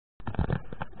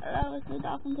Hello, it's me,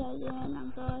 Dolphin K again.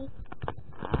 I'm sorry.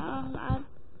 I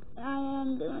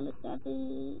am doing the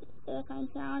Stampy airplane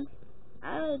challenge.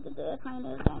 I already did the airplane and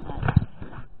everything.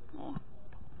 Yeah.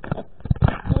 The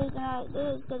reason I did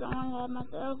it is because I only had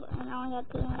myself and I only had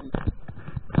 2 hands.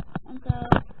 And so,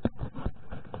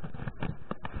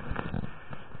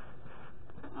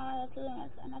 I only had 2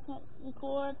 hands and I can't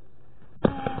record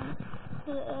and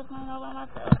do the airplane all by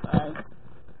myself, right?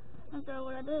 And so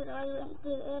what I did is I went to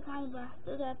the airplane, but I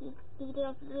still got these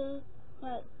details to do,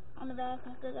 like on the back,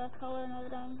 I still got color and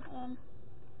everything, and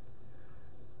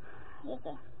yes,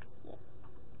 sir. Yeah.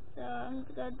 So I'm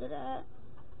just gonna do that.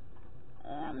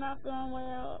 And I'm not feeling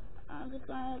well. I'm just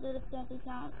gonna do the Stampy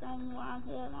challenge thing while I'm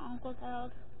here at my uncle's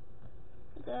house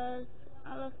because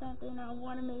I love Stampy and I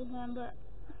want to meet him, but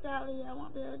sadly I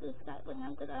won't be able to do Skype with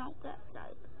him because I don't got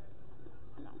Skype.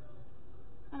 You know.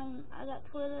 I mean, I got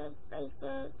Twitter,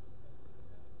 Facebook.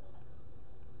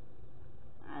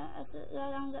 I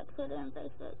don't got Twitter and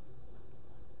Facebook.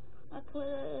 My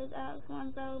Twitter is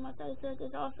Alex10. My Facebook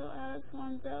is also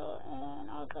Alex10 and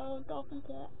also Dolphin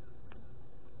Cat.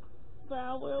 But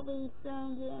I will be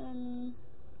soon getting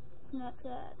Snapchat,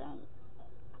 I think.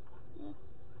 Yeah.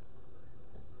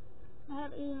 I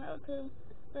have email too,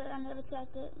 but I never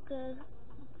checked it because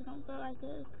I don't feel like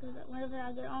it. Because whenever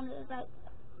I get on it, it's like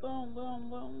boom, boom,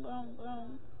 boom, boom,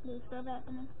 boom. There's stuff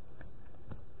happening.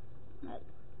 Like,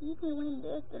 you can win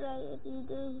this today if you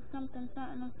do something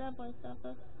on Subway stuff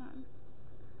or something.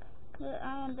 But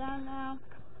I am down now.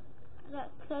 I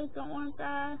got cake on one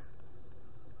side. I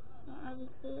don't know if you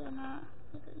see it or not.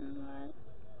 If it isn't right.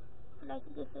 I'd like to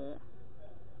just see it.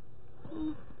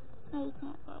 No, you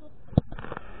can't follow.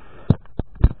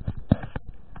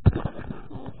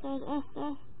 It says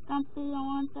Esther, Stampy on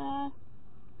one side.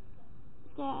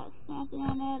 Got Stampy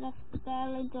on there. That's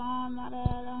badly drawn. My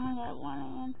dad only had one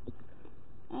hand.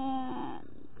 And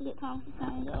to get Thompson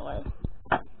saying go away.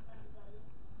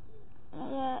 And I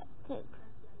got cake.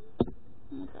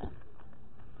 Okay.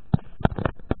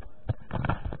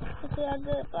 Let's see how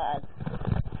good it flies.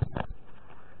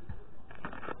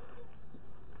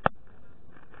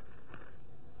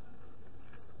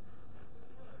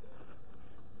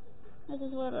 This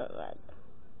is what it looks like.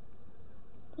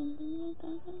 See how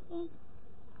good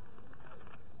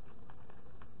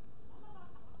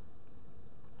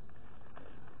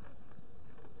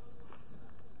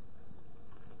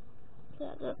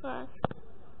it flies.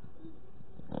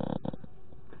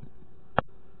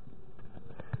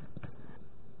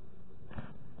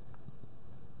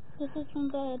 This is from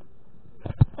bed.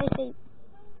 Hey, see.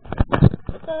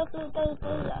 So if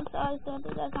I'm sorry,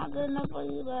 Stampy, that's not good enough for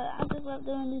you, but I just love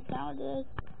doing these challenges.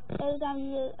 Every time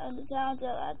you get the challenge,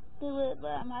 I do it,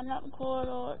 but I might not record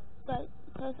or like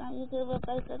post on YouTube or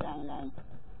Facebook or anything.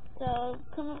 So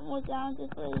come up with more challenges,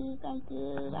 please. Thank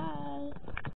you. Bye.